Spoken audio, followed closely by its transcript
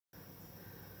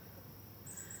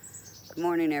Good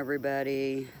morning,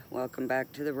 everybody. Welcome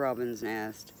back to the Robin's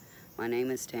Nest. My name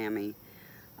is Tammy.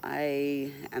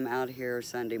 I am out here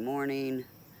Sunday morning,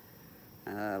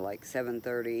 like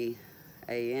 7:30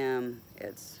 a.m.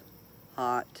 It's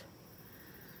hot,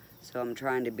 so I'm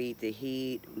trying to beat the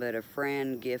heat, but a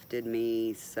friend gifted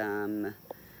me some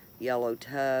yellow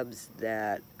tubs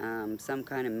that some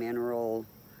kind of mineral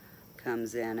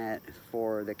comes in it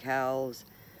for the cows.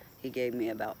 He gave me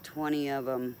about 20 of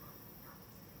them.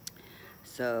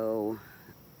 So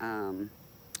I've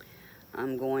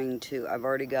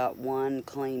already got one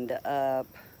cleaned up.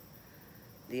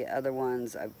 The other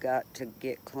ones I've got to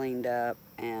get cleaned up,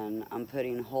 and I'm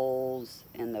putting holes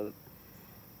in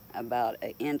about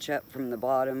an inch up from the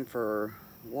bottom for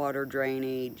water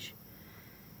drainage.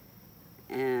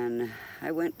 And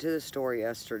I went to the store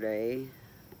yesterday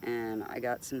and I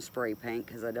got some spray paint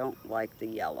because I don't like the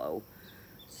yellow.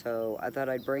 So I thought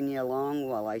I'd bring you along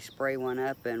while I spray one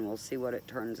up, and we'll see what it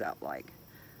turns out like.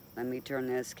 Let me turn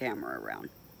this camera around.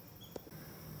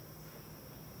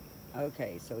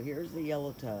 Okay, so here's the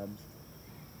yellow tubs.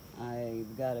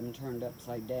 I've got them turned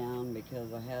upside down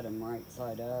because I had them right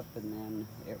side up, and then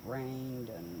it rained,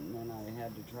 and then I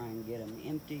had to try and get them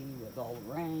empty with all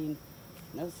the rain.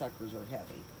 And those suckers are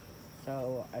heavy.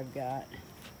 So I've got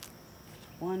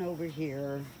one over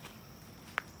here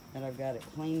that I've got it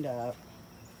cleaned up,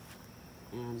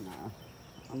 and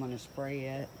I'm going to spray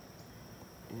it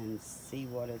and see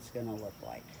what it's going to look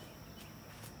like.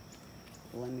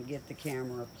 Let me get the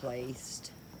camera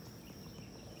placed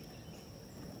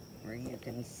where you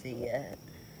can see it.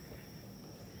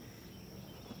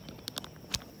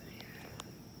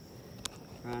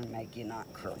 Trying to make you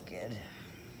not crooked.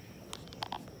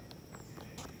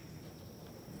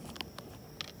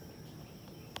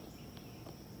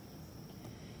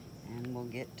 And we'll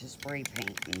get to spray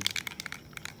painting.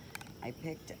 I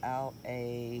picked out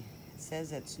it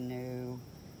says it's new.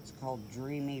 It's called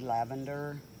Dreamy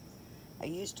Lavender. I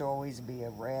used to always be a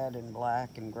red and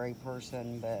black and gray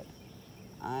person, but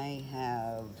I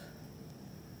have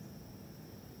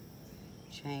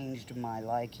changed my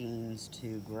likings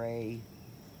to gray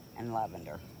and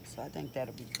lavender. So I think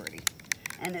that'll be pretty.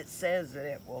 And it says that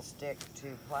it will stick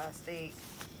to plastic,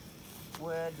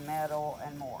 wood, metal,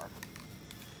 and more.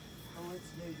 So let's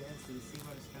do this and see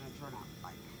what it's going to turn out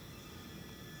like.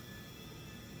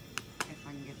 If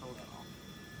I can get the lid off.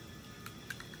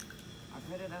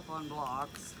 I put it up on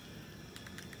blocks.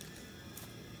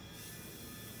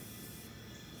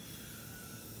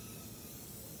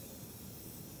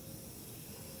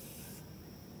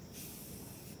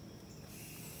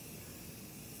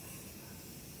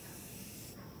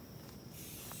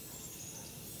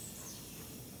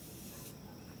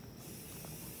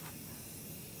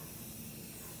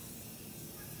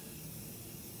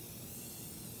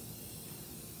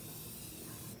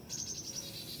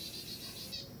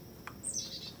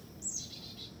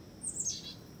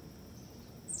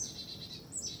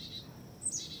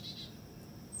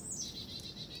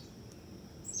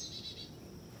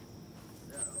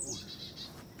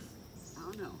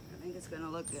 I think it's going to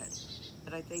look good,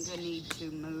 but I think I need to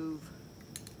move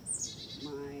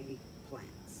my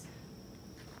plants.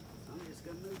 So I'm just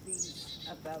going to move these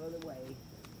up out of the way.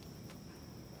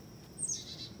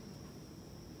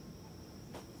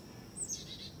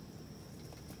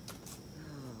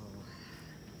 Oh,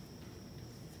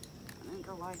 I think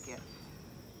I like it.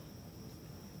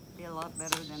 Be a lot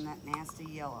better than that nasty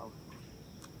yellow.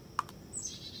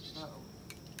 So,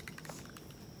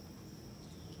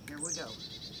 here we go.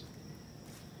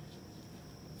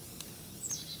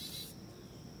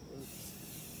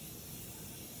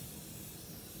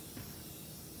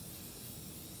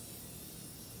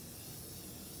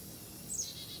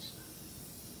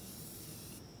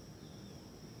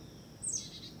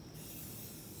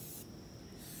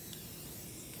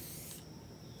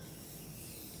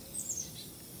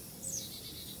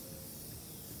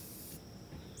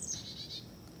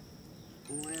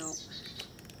 Well,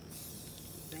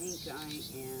 I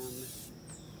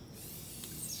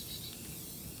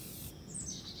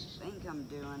think I'm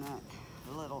doing it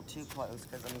a little too close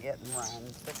because I'm getting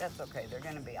runs, but that's okay. They're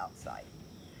going to be outside.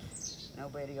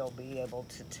 Nobody will be able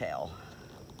to tell.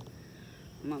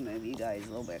 I'm going to move you guys a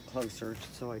little bit closer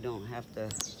so I don't have to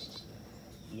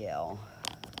yell.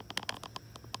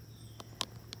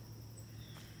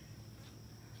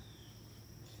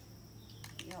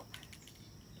 Yep.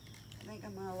 I think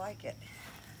I'm going to like it.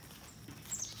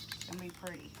 It's going to be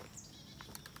pretty.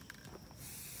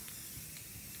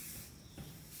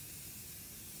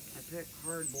 I put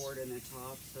cardboard in the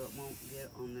top so it won't get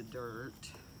on the dirt.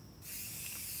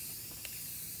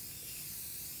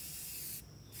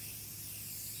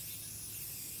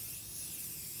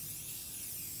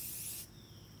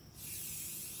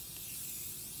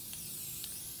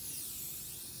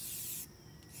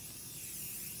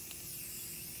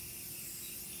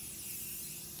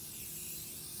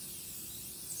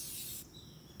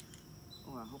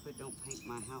 hope it don't paint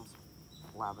my house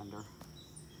lavender.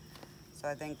 So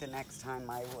I think the next time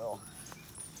I will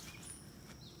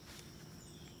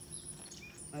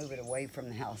move it away from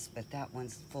the house, but that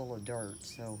one's full of dirt,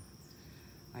 so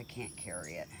I can't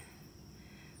carry it.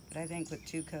 But I think with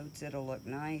 2 coats it'll look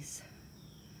nice.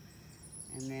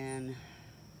 And then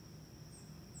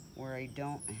where I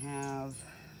don't have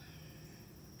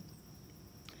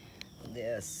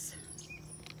this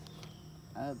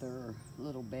other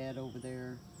little bed over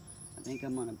there, I think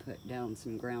I'm gonna put down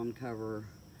some ground cover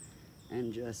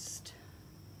and just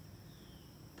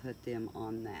put them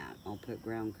on that. I'll put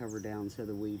ground cover down so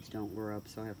the weeds don't grow up,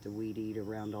 so I have to weed eat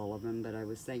around all of them. But I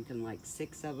was thinking like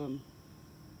 6 of them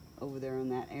over there in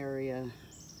that area,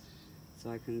 so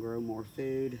I can grow more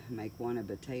food, make 1 a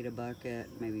potato bucket,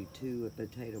 maybe 2 a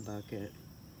potato bucket.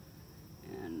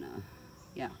 And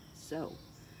yeah, so,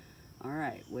 all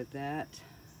right, with that,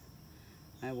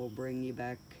 I will bring you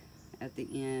back at the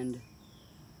end.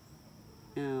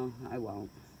 No, I won't.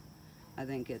 I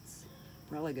think it's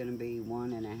probably gonna be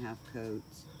 1.5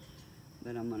 coats,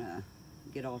 but I'm gonna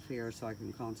get off here so I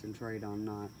can concentrate on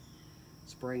not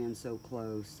spraying so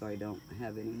close so I don't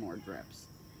have any more drips.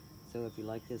 So if you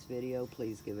like this video,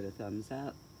 please give it a thumbs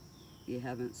up. If you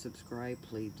haven't subscribed,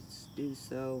 please do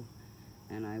so,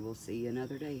 and I will see you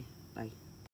another day. Bye.